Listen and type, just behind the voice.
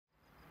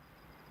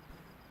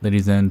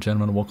Ladies and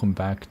gentlemen, welcome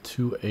back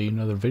to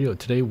another video.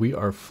 Today we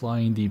are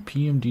flying the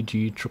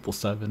PMDG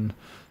B777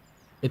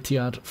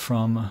 Etihad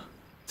from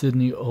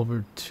Sydney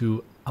over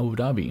to Abu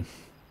Dhabi.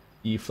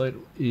 The flight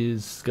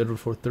is scheduled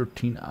for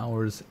 13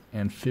 hours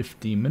and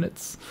 50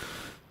 minutes.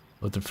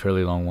 So it's a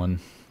fairly long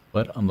one,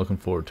 but I'm looking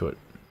forward to it.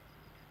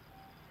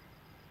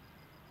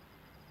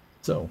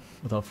 So,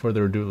 without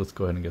further ado, let's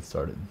go ahead and get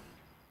started.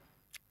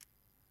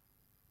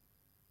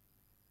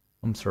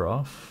 Pumps are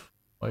off,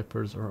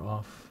 wipers are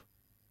off.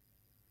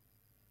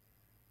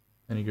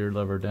 Any gear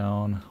lever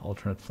down,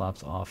 alternate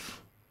flaps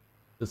off,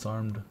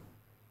 disarmed.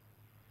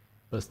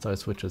 Best tie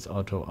switches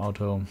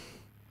auto,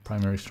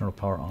 primary external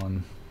power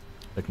on,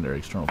 secondary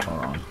external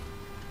power on.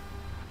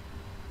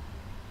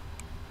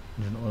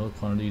 Engine oil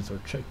quantities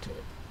are checked,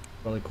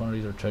 throttle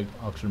quantities are checked,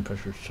 oxygen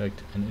pressure is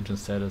checked, and engine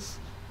status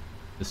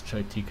is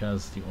checked. TCAS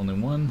is the only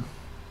one,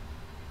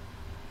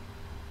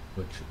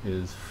 which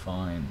is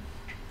fine.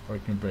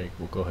 Parking brake,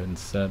 we'll go ahead and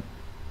set.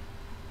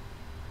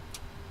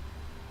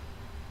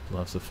 We'll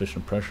have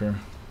sufficient pressure.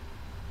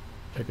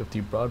 Check if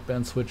the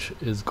broadband switch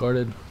is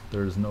guarded.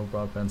 There is no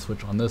broadband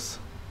switch on this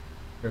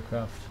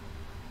aircraft.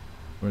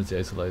 Where's the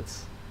ISO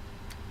lights?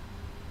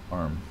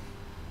 Arm.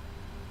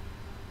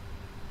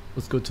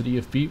 Let's go to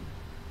the EFB.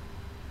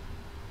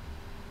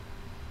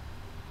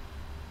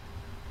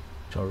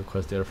 Shall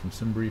request data from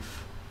SimBrief.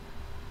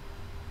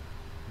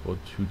 Go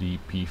to the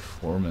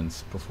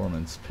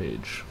performance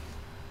page.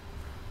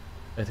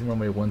 I think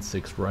runway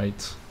 16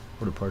 right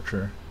for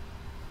departure.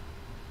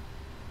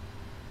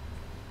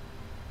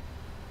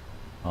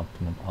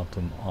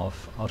 Optimum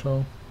off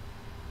auto.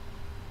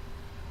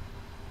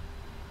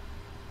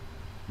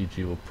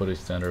 PG will put a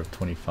standard of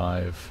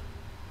 25,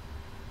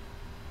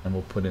 and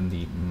we'll put in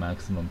the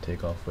maximum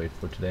takeoff weight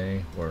for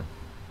today, or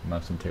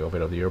maximum takeoff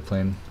weight of the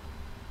airplane.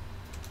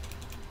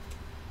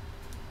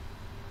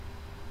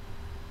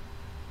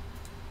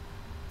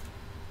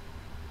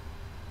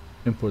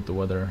 Import the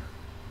weather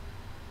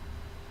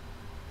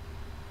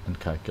and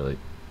calculate.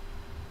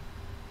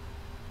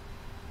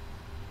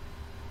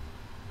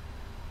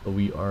 So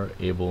we are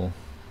able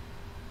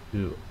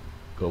to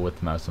go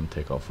with maximum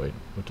takeoff weight,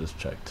 which is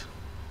checked.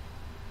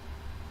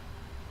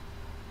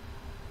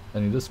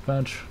 Any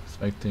dispatch,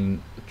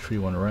 expecting tree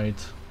 1 right,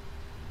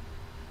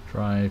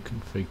 drive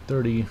config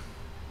 30,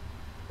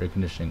 air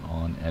conditioning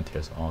on,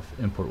 anti-ice off,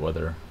 import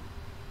weather,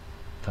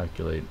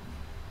 calculate,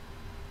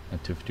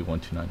 and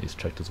 251-290 is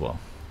checked as well.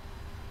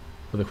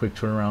 For the quick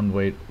turnaround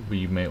weight,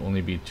 we may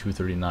only be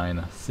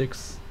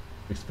 239.6,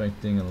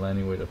 expecting a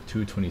landing weight of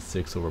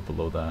 226 or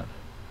below that.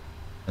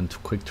 And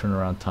quick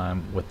turnaround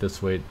time with this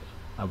weight,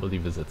 I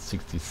believe, is at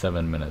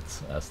 67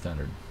 minutes as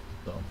standard.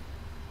 So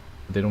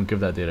they don't give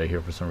that data here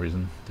for some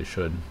reason. They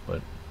should,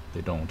 but they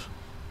don't.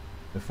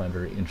 I find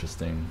very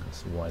interesting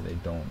as to why they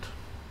don't.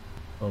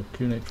 So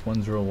QNH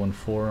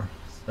 1014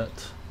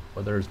 set.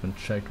 Weather has been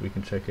checked. We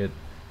can check it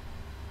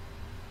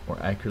more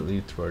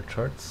accurately through our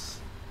charts.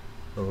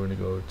 So we're going to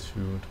go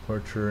to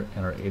departure,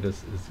 and our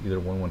ATIS is either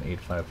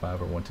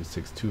 11855 or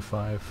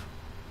 12625.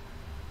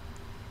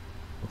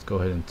 Let's go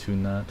ahead and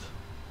tune that.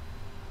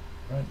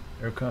 Right,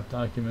 aircraft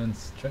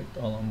documents checked,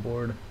 all on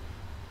board.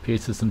 PA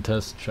system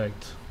test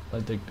checked.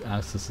 Flight deck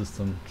access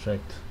system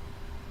checked.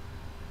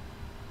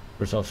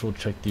 First officer will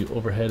check the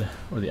overhead,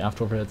 or the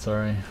aft overhead,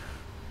 sorry.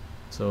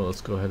 So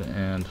let's go ahead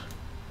and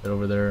head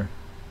over there.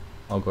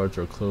 All guards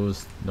are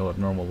closed, no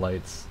abnormal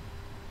lights.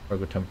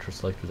 Cargo temperature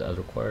selectors as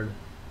required.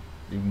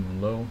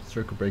 Even low,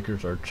 circuit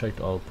breakers are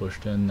checked, all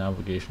pushed in.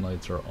 Navigation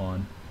lights are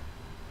on.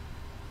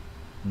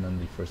 And then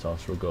the first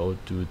officer will go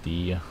do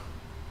the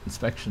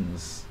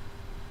inspections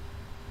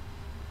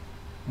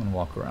and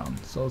walk around.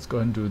 So let's go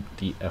ahead and do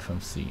the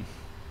FMC.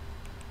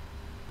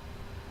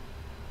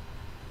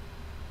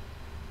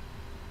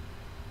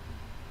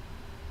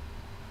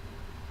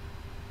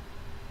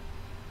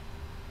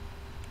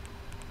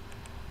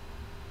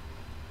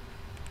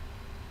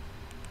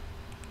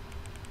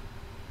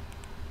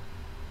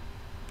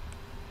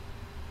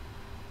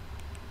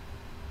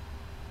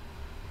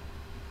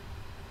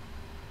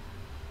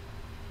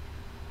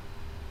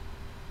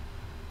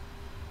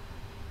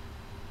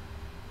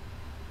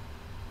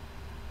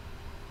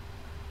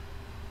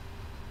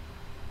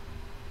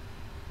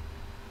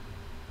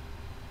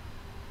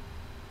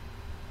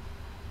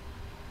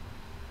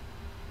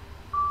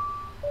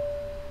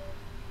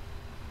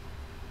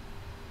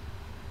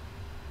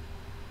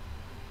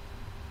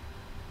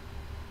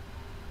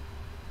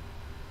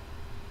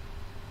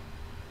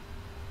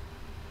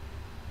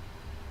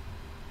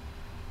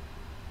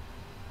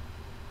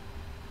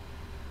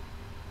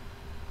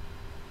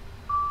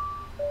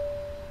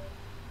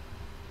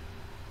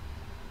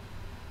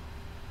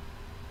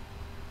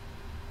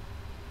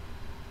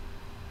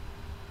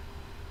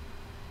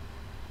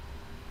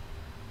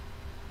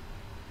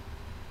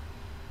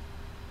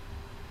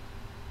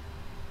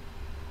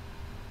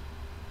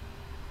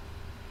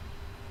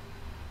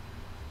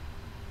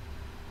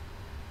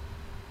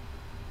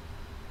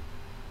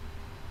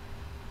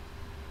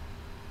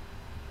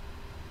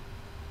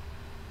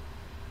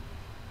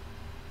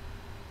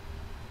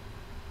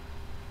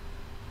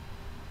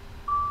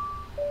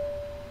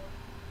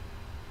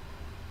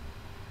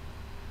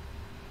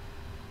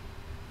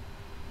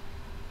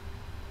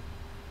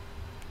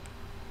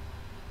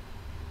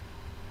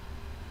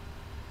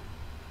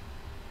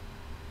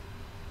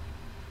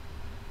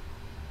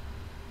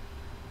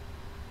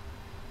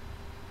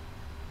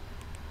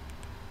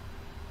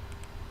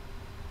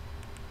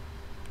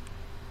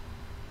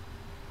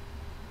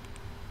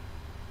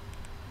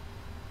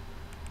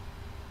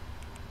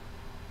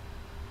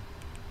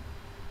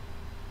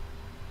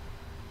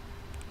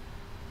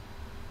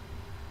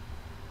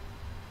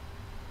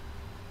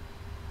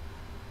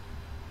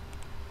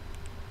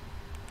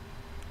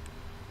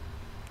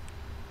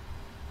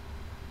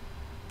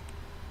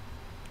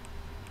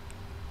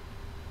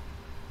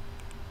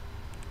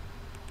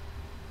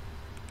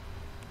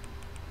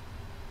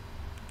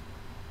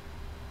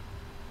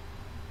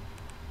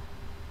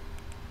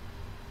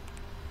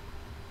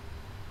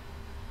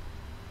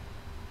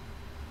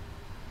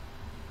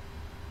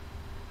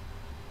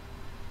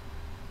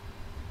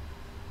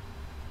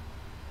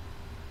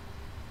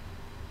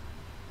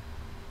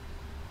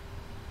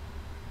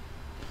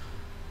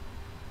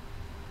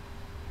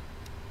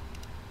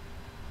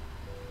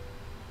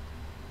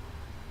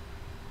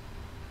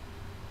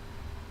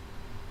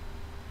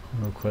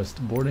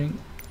 Request boarding.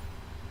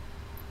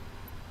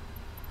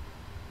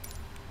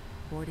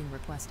 Boarding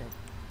requested.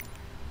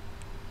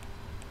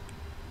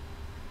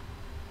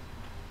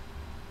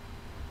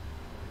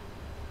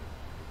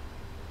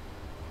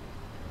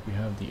 We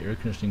have the air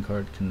conditioning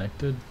card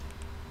connected.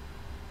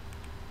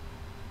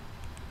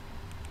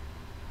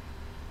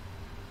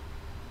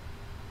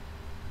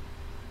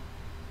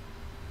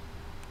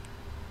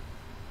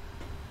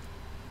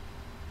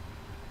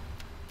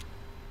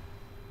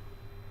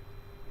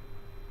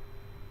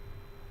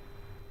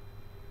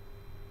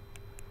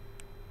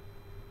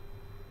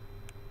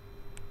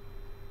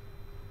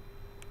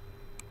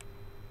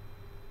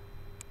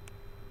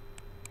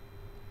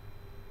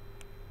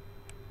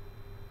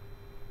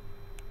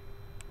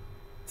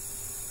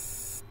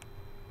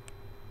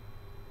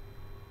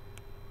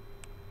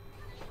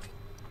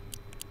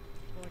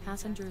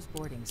 Passengers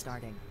boarding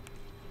starting.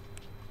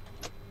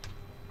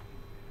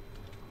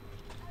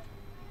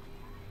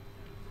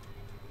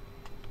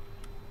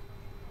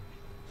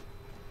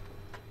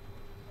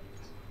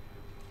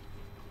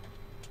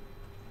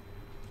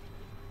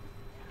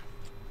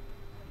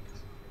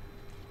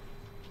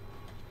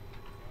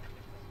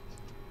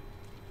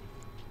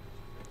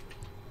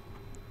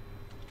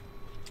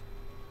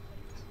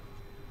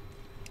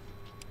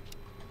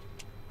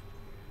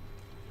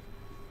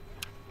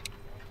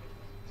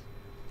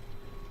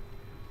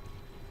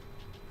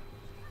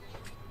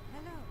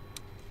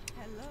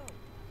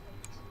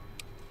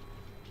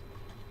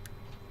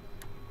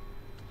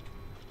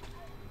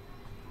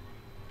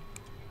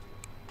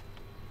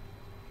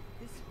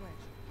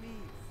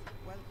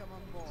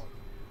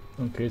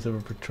 Okay, so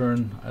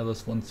return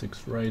ILS 16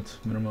 right,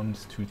 minimum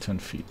is 210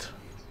 feet.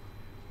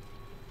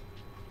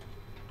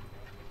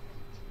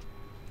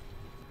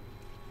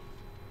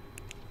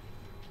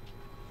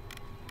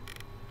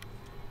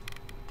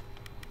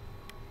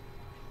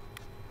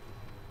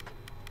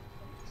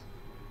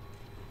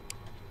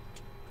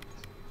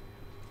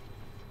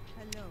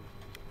 Hello.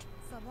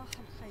 صباح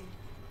الخير.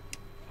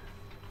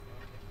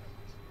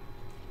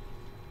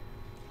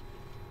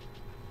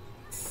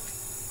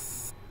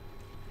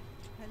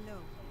 Hello.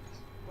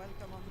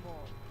 Welcome on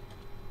board.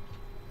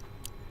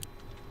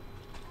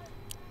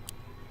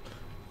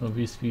 No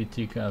VSP,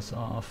 TCAS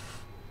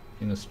off.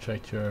 Everything is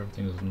checked here,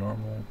 everything is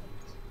normal.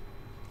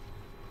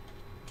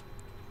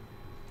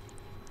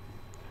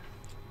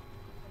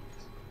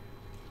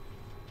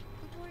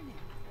 Good morning.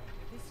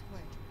 This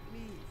way,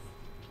 please.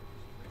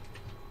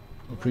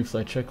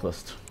 Pre-flight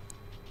checklist.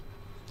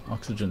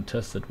 Oxygen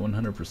test at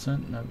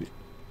 100%.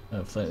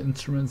 Flight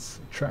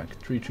instruments, track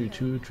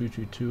 332,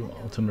 332,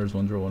 altimeters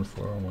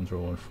 1014,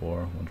 1014,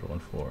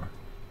 1014.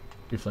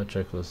 Pre-flight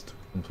checklist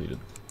completed.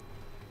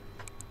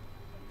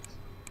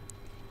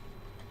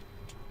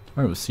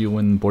 Alright, we'll see you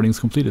when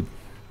boarding's completed.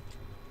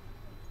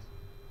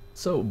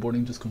 So,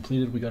 boarding just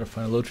completed, we got our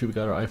final load tree, we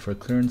got our IFR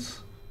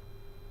clearance.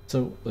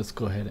 So, let's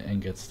go ahead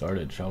and get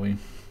started, shall we?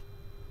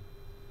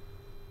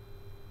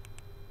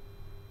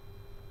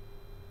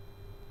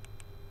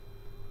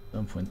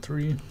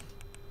 .3.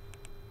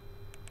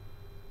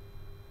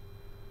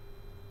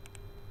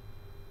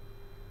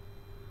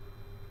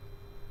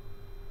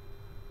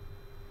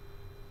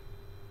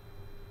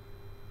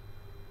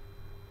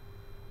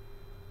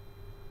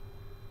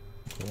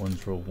 So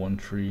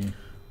 1013,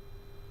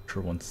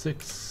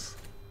 16.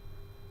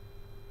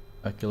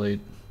 Calculate.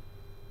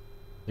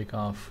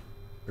 Takeoff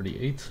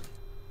 38.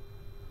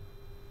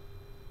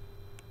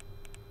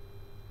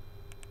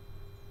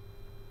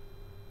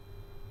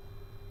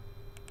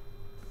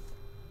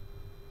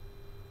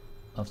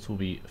 Left will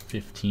be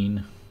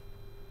 15.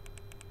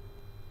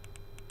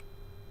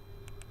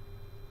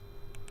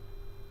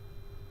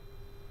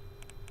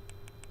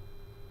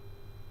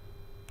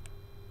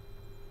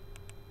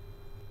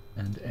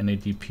 And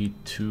NADP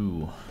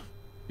 2,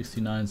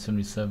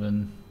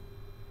 6977,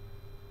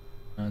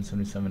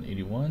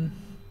 97781.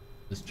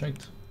 Just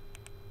checked.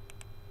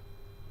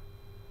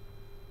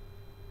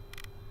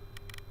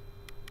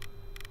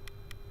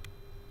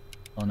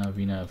 Nav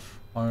VNAV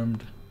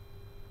armed.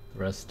 The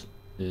rest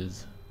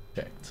is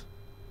checked.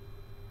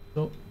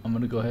 So I'm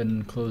gonna go ahead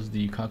and close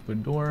the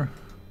cockpit door.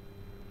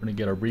 We're gonna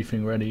get our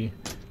briefing ready,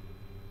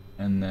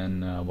 and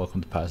then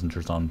welcome the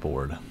passengers on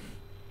board.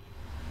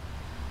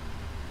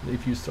 The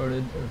APU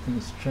started, everything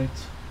is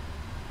checked.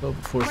 So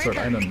before we start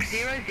items.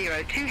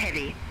 6002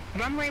 heavy,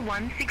 runway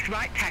 16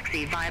 right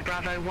taxi via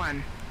Bravo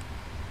 1.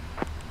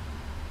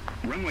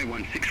 Runway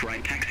 16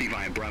 right taxi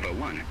via Bravo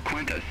 1,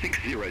 Quanta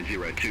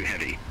 6002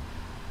 heavy.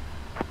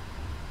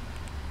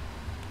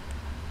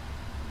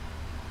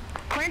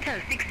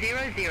 Quanta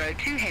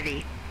 6002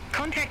 heavy,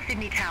 contact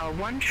Sydney Tower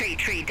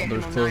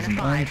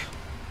 133.905.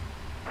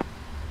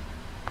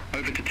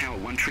 Over to Tower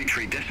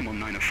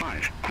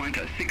 133.905,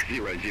 Quanta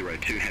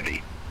 6002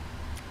 heavy.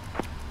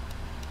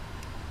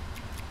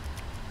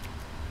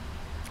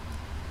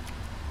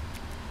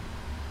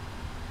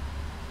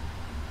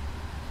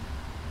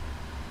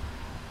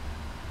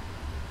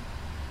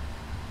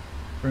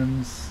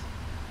 Trims,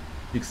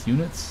 6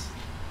 units.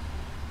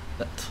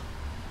 Set.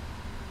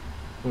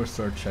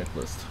 4-star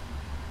checklist.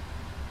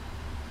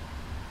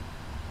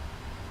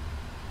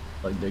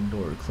 Flight deck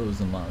door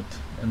closed and locked.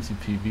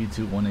 MCP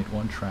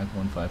V2181, track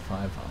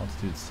 155,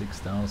 altitude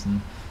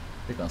 6000.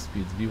 Takeoff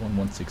speeds V1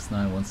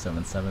 169,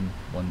 177,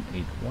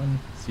 181.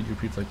 CG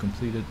preflight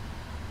completed.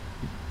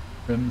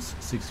 Trims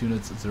 6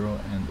 units, 0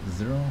 and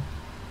 0.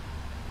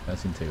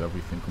 Passing takeoff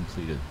briefing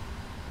completed.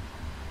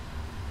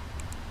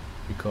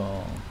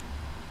 Recall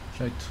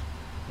checked.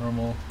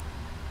 Normal.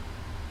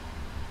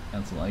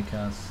 Cancel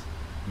ICAS.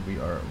 We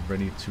are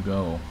ready to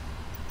go.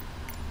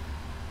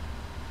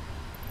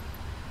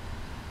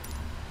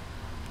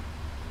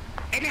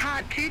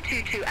 Etihad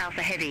 222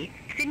 Alpha Heavy,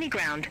 Sydney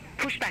ground,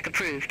 pushback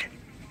approved.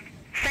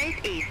 Face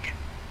east.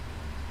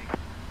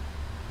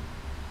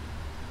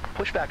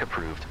 Pushback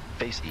approved.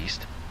 Face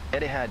east.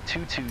 Etihad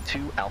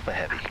 222 Alpha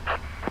Heavy.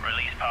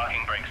 Release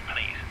parking brakes,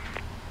 please.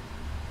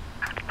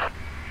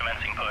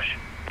 Commencing push.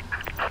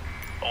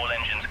 All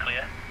engines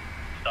clear.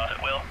 Start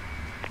at will.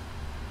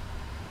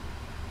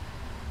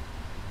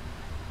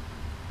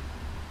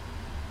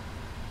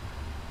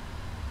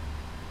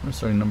 We're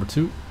starting number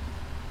 2.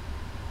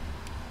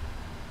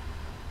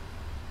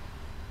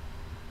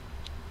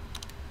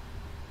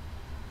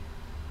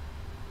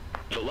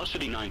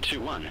 Velocity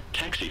 921,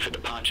 taxi for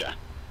departure.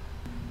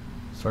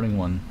 Starting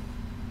 1.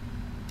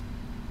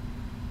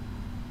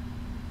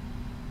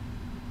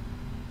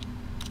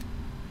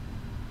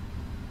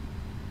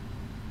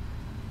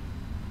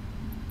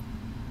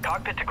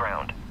 Cockpit to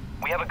ground.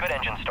 We have a good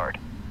engine start.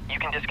 You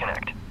can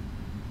disconnect.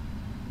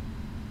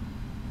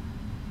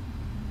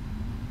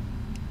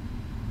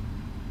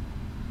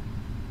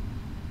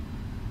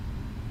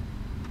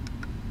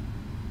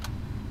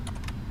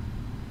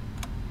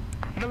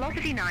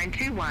 Velocity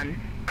 921.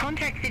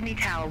 Contact Sydney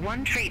Tower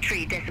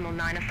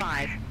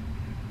 133.905.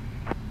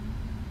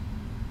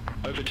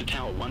 Over to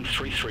tower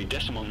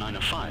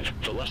 133.905,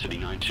 velocity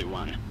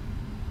 921.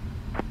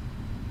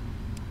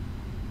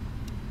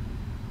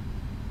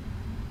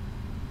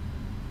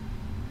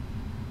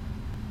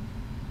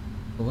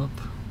 Pull up.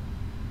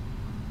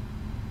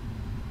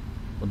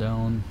 Pull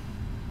down.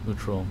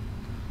 Neutral.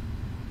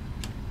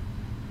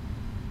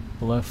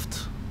 Pull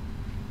left.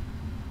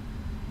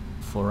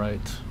 Full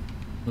right.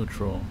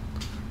 Neutral.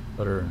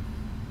 Rudder.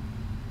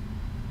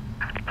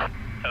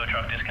 Tow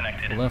truck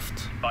disconnected.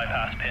 Left.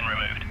 Bypass pin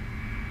removed.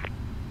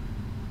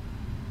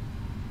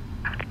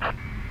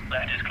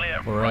 Left is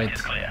clear. Full Right right.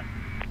 is clear.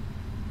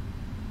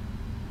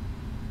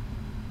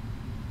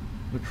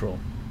 Neutral.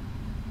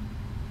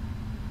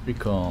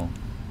 Recall.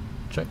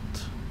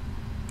 Checked.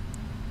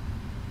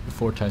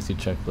 Before taxi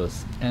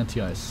checklist.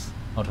 Anti-ice.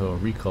 Auto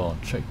recall.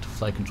 Checked.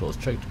 Flight controls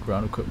checked.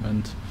 Ground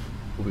equipment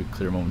will be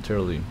clear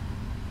momentarily.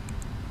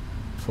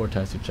 Before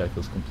taxi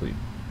checklist complete.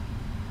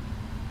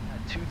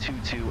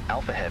 222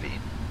 Alpha Heavy.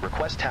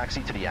 Request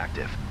taxi to be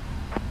active.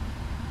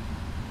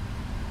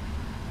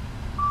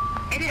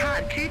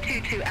 Etihad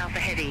 222 Alpha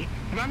Heavy.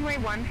 Runway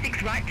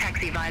 16 right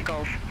taxi via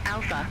Golf.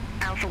 Alpha,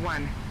 Alpha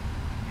 1.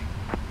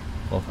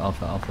 Golf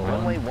Alpha, Alpha 1.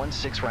 Runway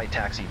 16 right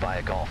taxi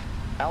via Golf.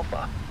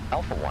 Alpha,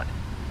 Alpha 1.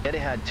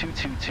 Etihad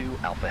 222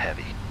 Alpha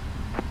Heavy.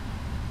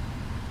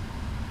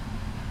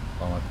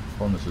 Oh, my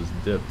performance is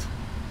dipped.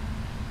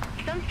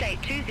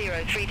 Sunstate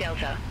 203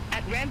 Delta.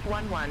 At ramp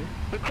 11.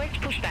 Request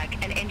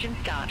pushback and engine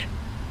start.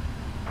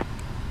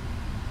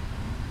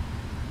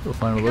 So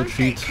final load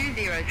Sunstate sheet.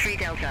 203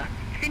 Delta.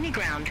 Sydney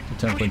ground.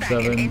 To Pushback and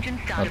 10.7. engine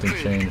start Nothing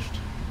approved. changed.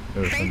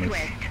 Everything Face looks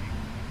west.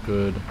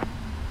 good.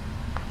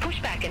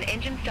 Pushback and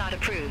engine start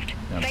approved.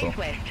 Cancel. Face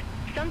west.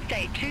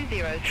 Sunstate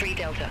 203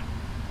 Delta.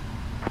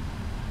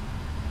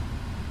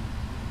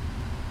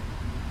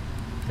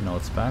 Okay, now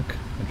it's back.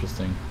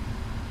 Interesting.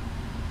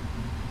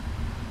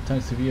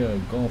 Taxi via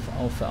Golf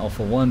Alpha,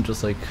 Alpha 1,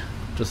 just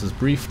as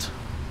briefed.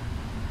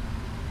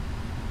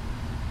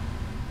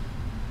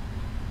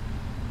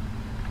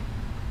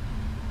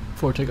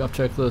 Before takeoff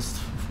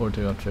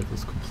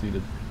checklist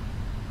completed.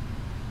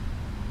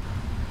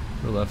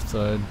 The left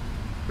side,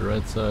 the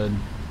right side.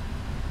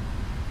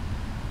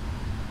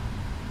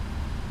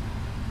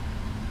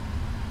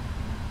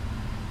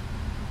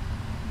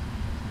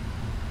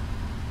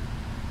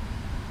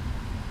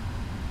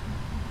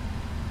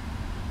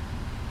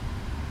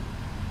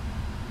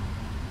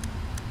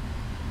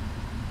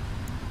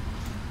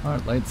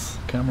 Alright, lights,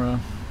 camera,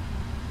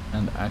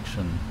 and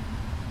action.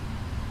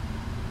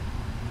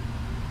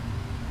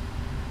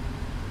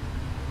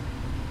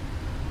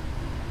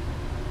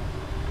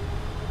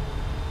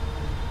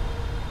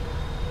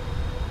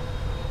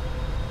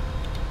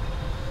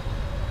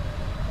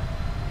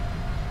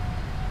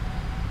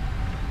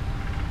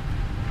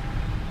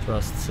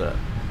 Thrust set.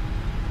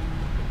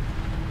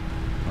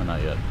 Oh,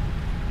 not yet.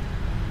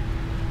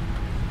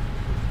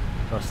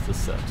 Thrust is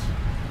set.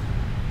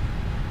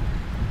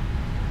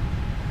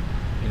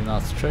 80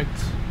 knots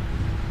checked.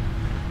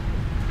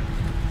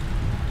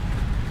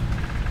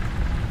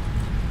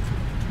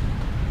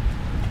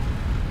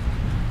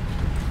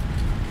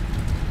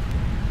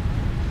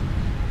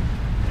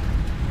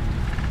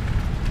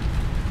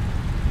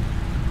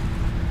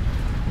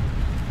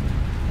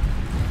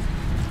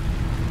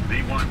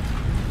 B1.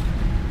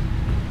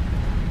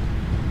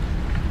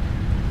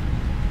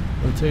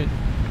 Rotate.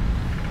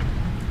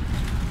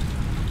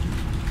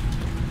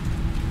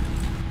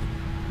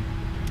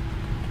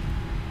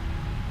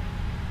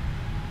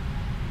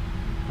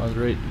 How's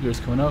rate?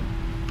 Gears coming up.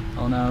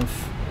 LNAV.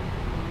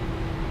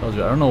 I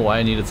don't know why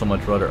I needed so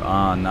much rudder.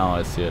 Ah, now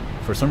I see it.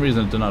 For some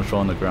reason it did not show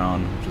on the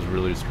ground, which is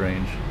really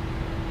strange.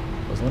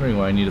 I was wondering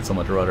why I needed so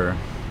much rudder.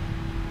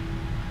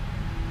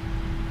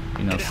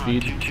 Enough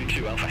speed.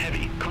 222 Alpha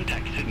Heavy.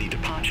 Contact Sydney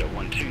departure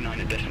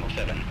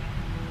 129.7.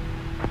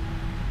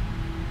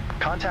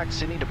 Contact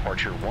Sydney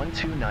departure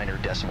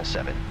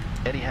 129.7.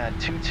 Etihad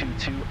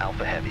 222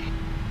 Alpha Heavy.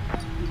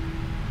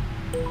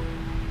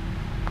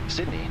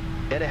 Sydney,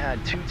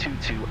 Etihad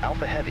 222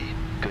 Alpha Heavy.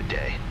 Good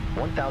day.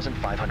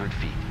 1,500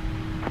 feet.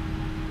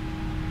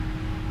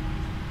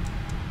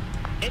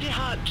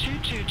 Etihad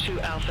 222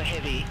 Alpha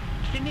Heavy.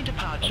 Sydney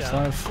departure.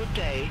 F5. Good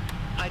day.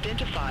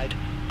 Identified.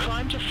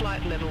 Climb to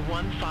flight level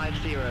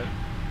 150.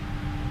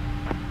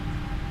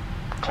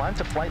 Climb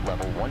to flight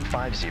level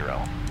 150.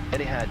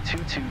 Etihad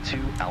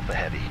 222 Alpha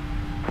Heavy.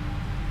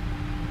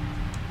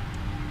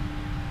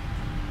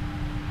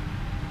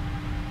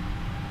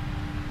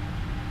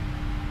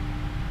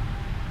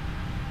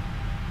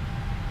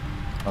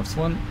 Flaps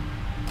 1.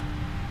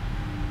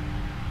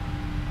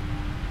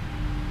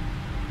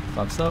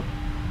 Flaps up.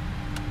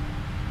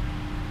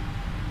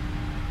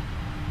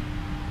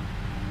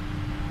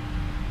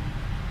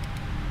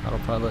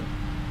 Autopilot.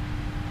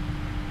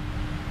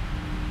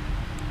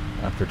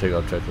 After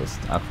takeoff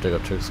checklist. After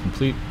takeoff checklist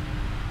complete.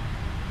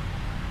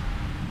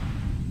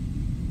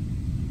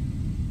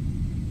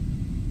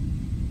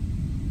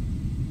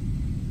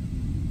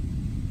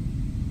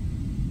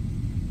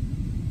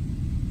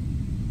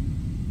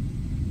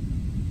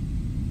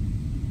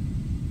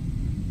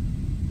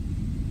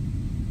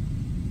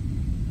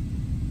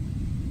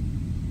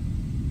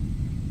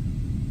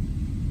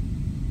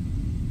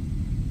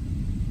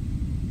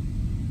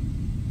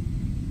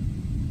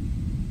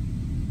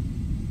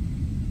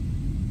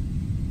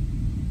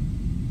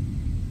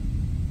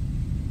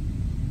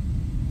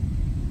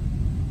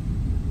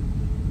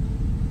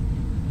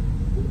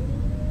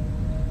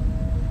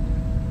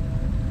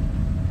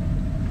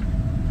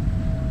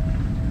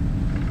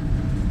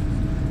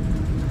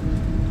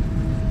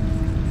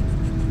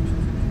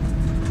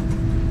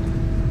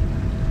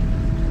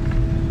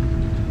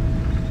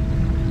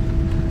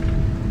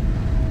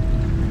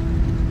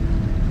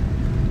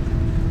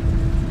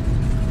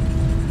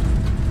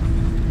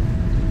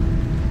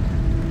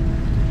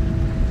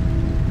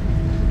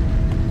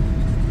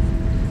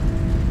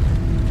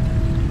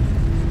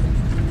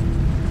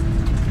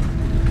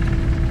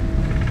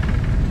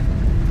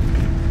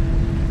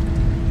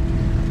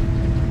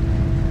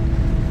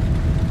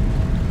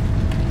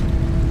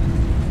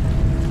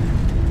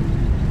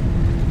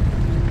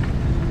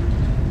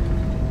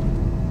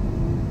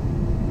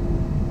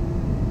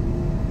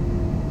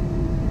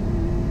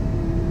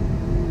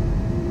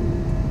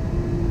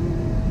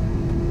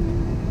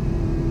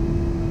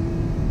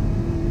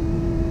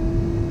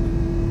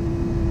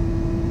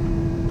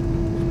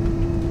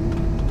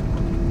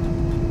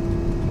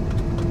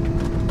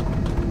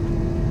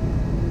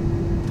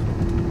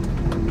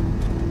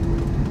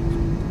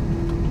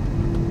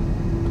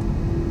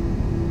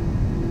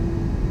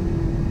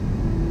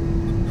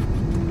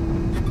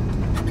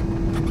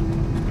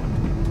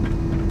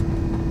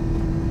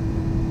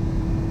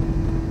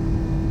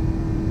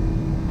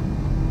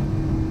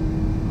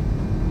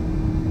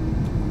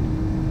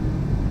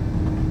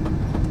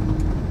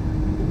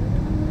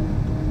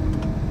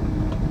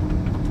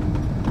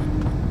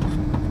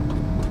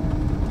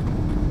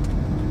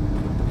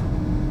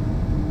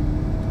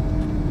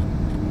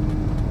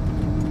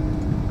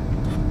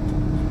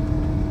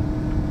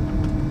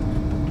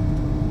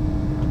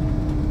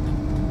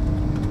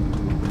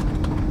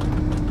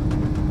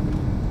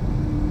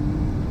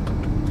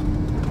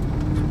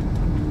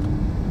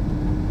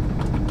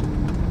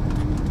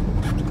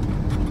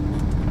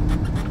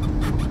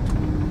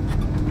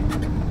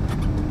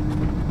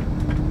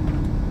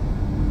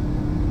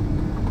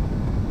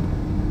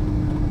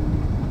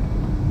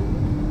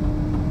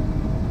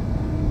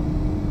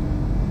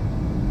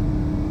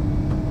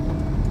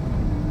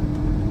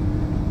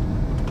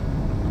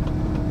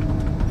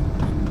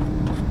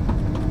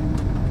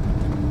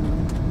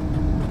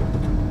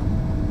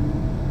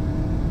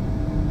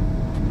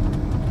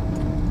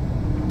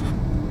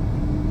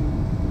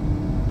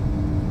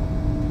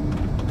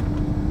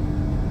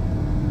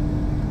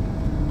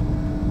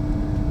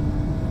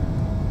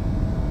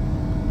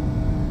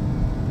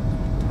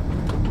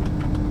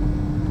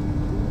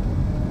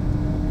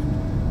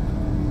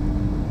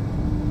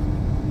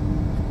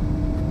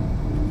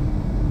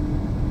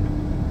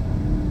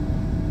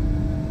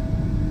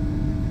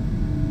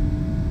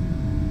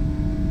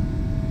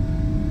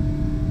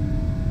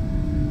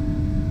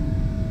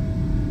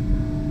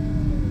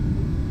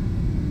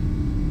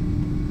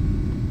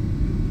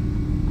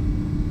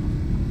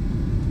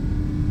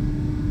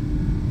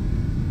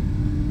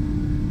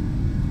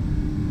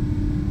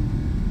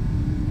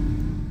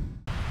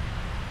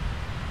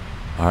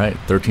 Alright,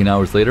 13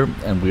 hours later,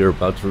 and we are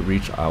about to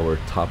reach our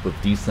top of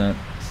descent,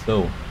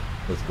 so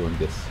let's go and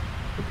get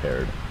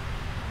prepared.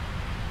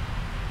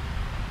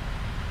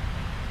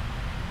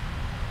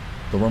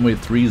 The runway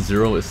 30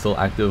 is still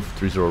active,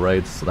 30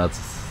 right, so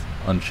that's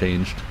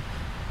unchanged.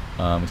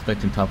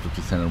 Expecting top of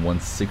descent at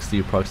 160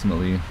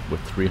 approximately,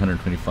 with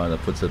 325, that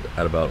puts it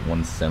at about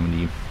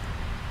 170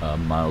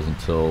 miles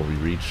until we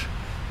reach,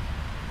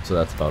 so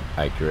that's about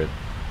accurate.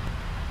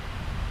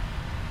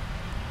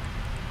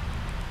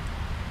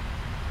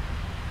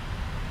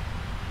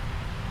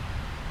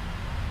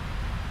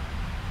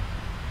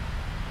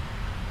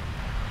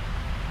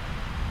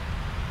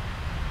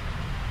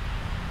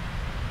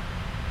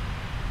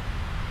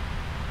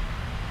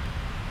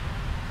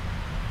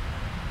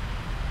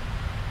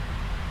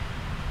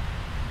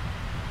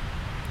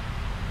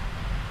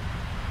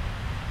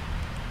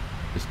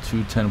 Is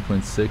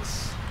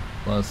 210.6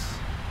 plus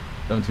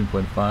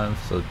 17.5,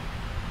 so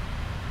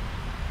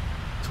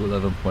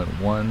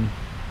 211.1,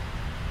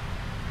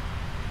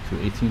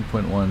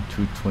 218.1,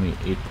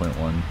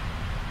 228.1,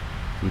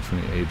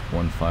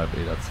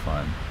 228.158. That's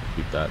fine.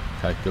 Keep that.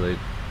 Calculate.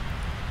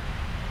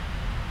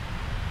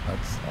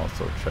 That's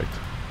also checked.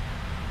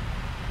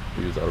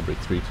 We use Autobrake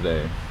 3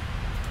 today.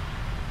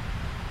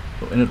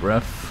 So init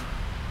ref.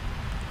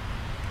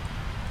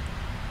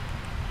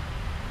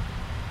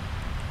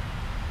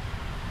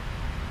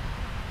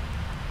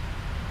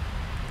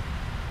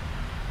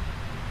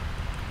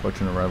 Approach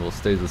and arrival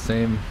stays the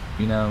same.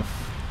 VNAV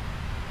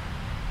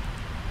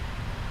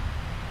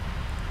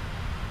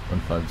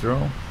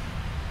 150.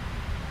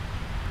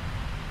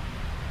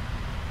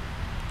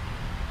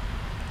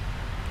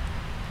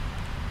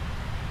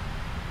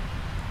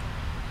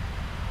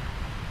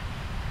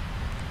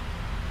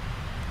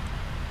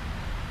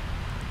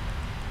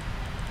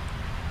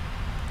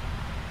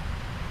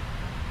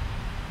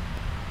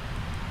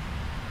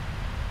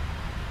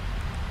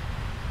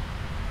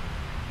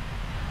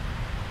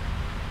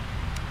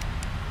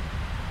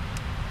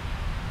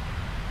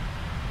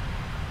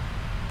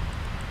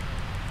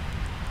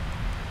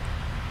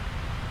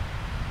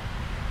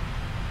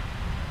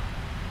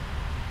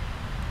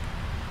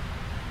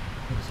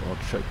 It's all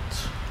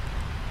checked.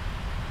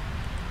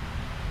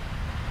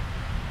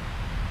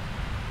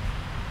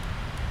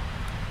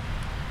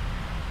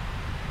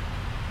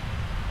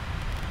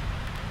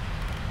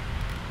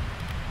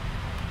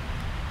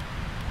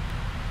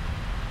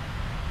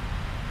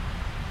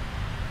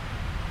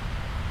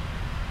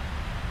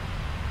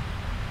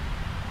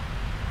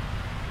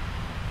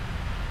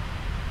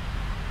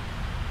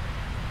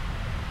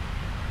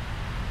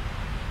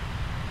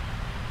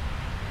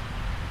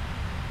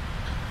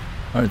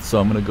 Alright, so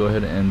I'm going to go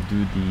ahead and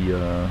do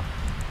the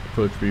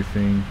approach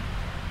briefing,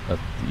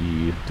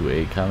 do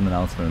a cabin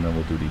announcement, and then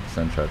we'll do the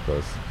descent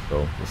checklist.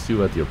 So we'll see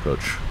you at the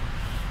approach.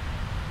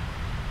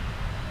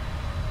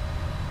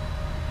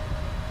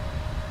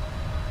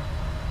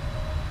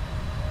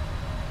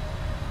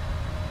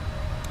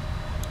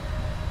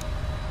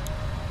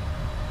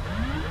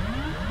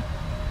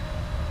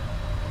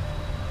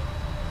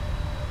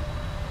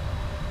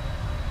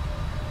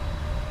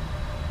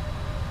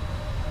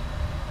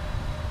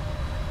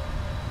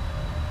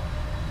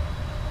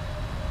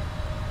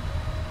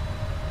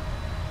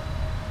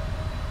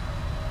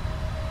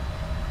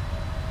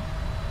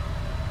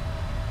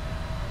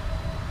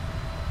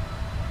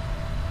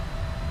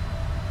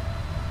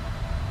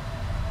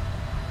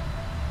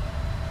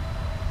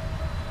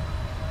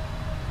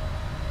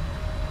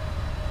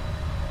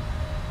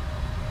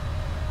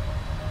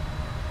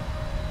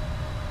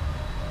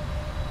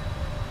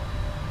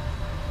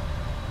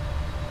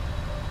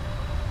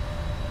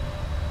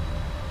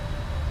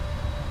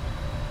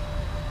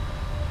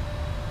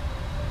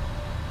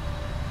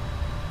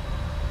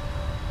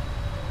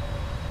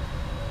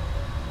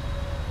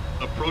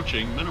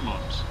 Approaching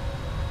minimums.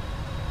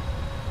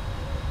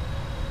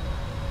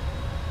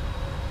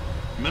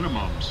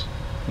 Minimums.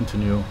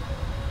 Continue.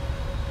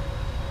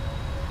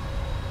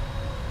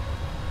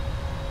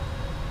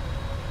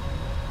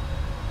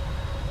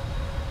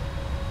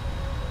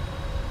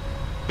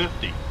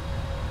 $50,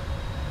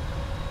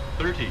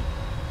 $30,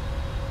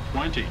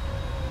 $20,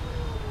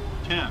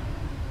 $10.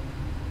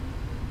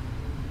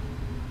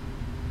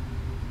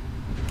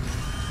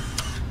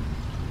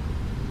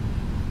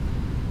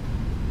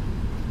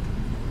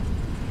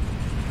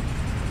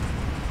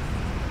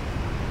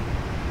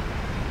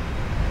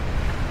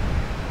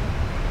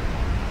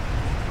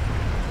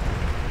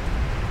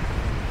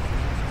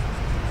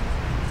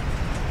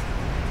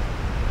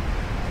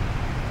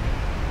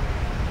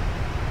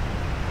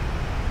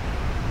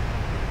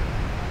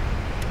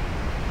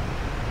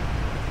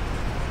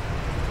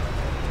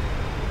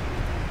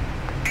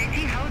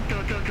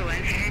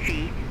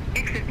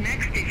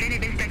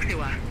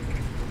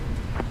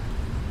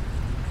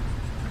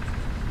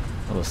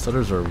 Oh, the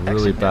stutters are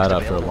really bad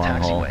after a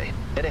long haul.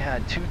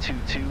 Etihad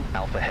 222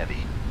 Alpha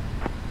Heavy.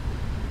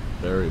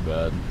 Very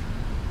bad.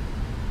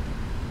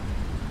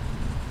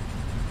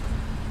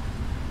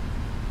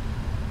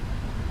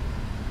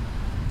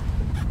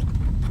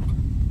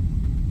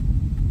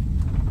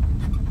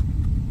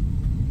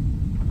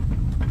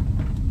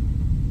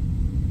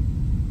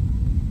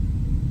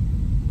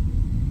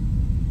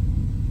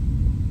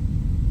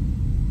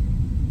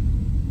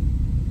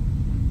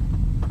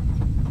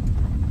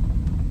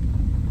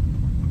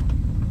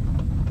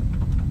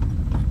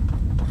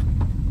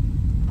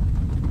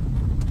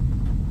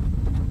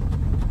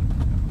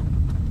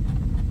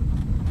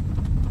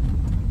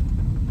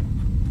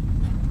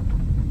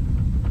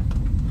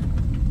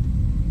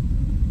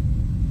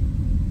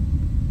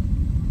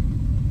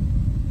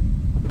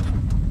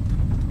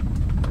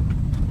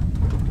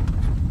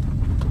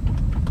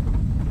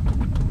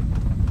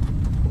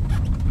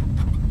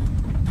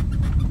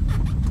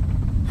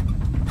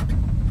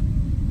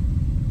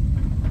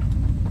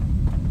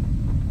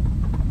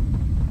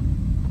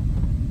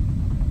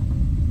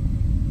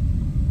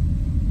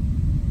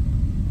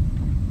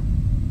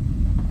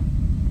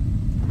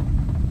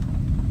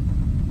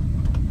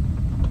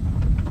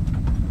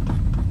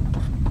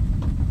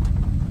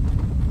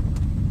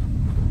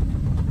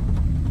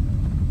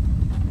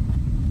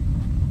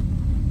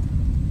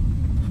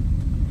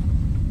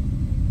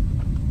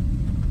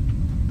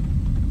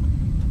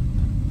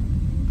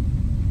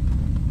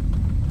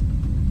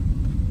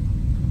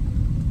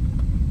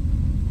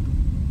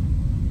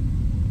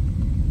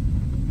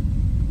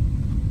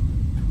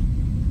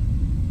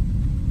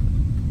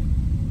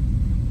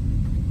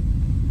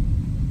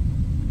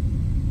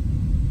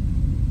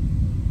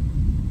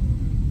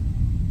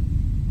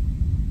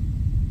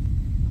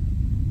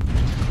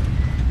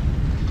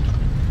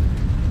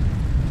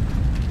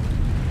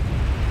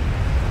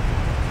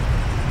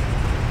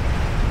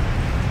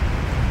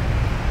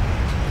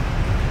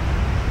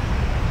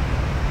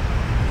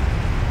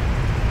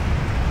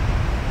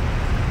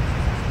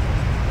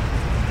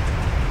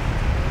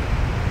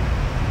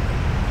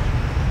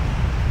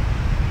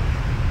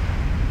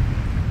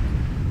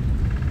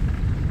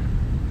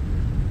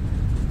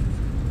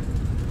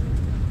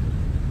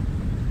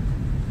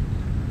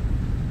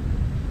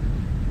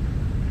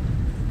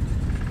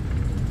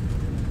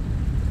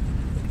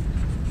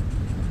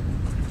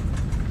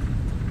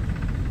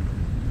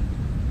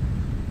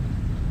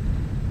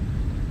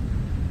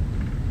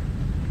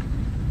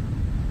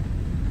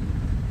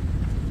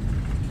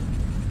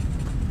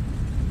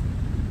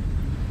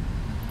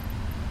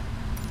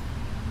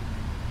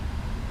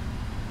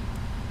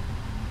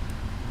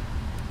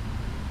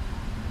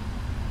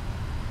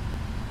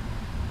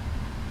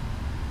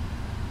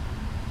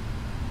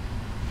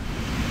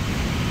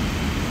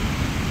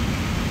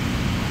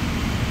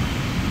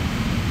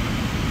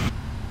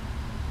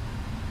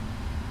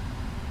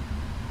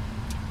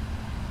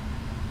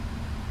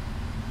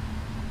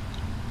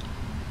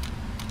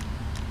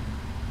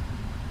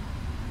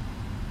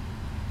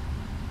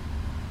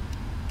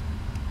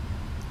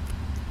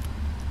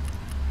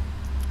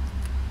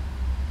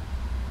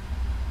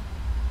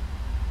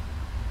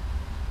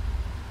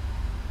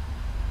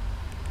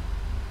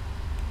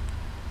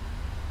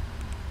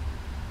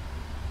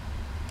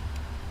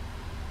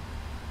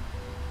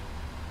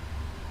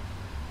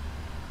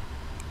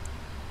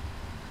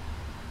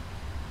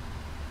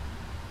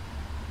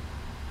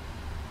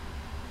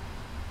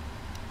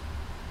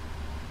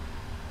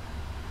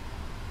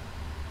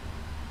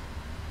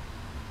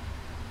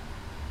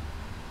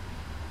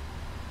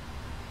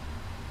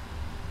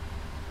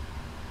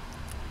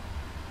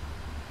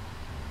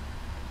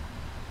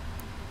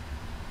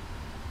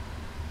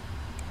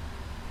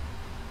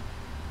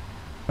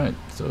 Alright,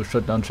 so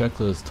shutdown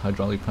checklist,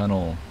 hydraulic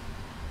panel,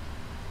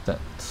 set,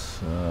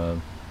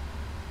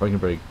 parking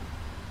brake,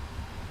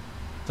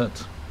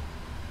 set,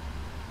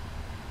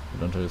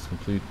 shutdown checklist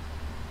complete.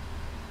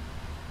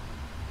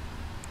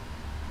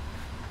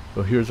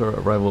 So here's our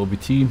arrival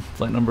OBT,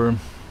 flight number,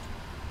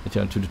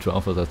 Etihad 222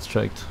 Alpha, that's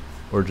checked,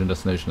 origin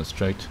destination is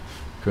checked,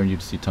 current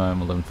UTC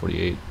time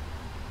 11:48,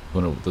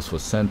 when this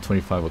was sent,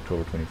 25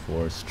 October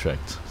 24 is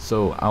checked.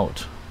 So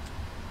out,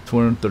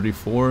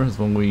 234 is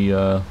when we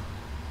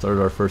started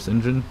our first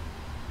engine.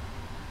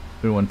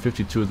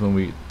 2152 is when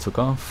we took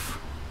off.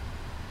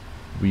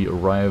 We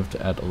arrived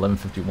at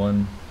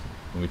 11:51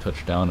 when we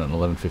touched down, and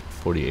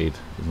 11:48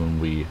 is when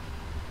we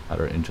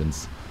had our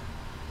engines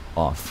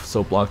off.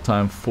 So block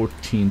time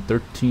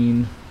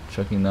 14:13.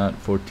 Checking that,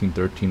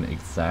 14:13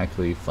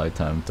 exactly. Flight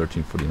time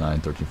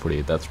 13:49,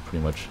 13:48. That's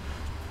pretty much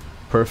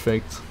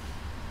perfect.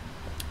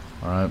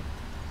 All right.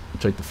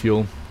 Check the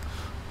fuel.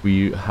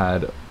 We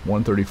had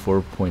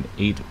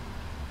 134.8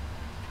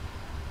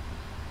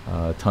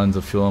 tons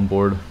of fuel on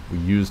board. We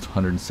used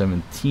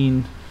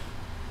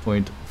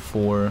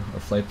 117.4. Our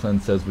flight plan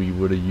says we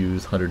would have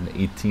used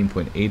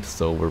 118.8,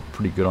 so we're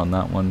pretty good on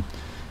that one.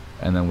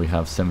 And then we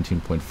have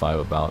 17.5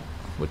 about,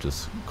 which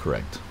is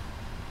correct.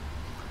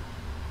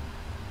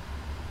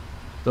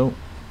 So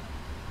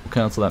we'll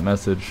cancel that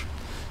message,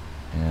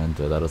 and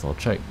that is all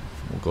checked.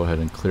 We'll go ahead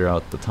and clear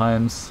out the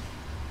times.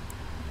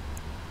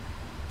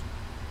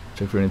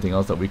 Check for anything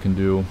else that we can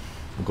do.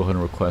 We'll go ahead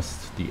and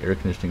request the air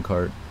conditioning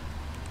cart.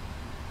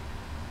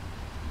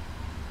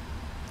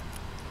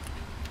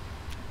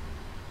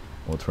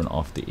 We'll turn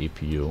off the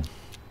APU.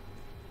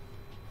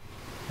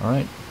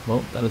 Alright,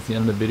 well, that is the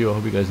end of the video. I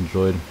hope you guys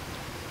enjoyed,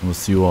 and we'll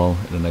see you all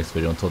in the next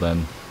video. Until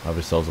then, have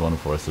yourselves a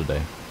wonderful rest of the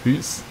day.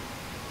 Peace!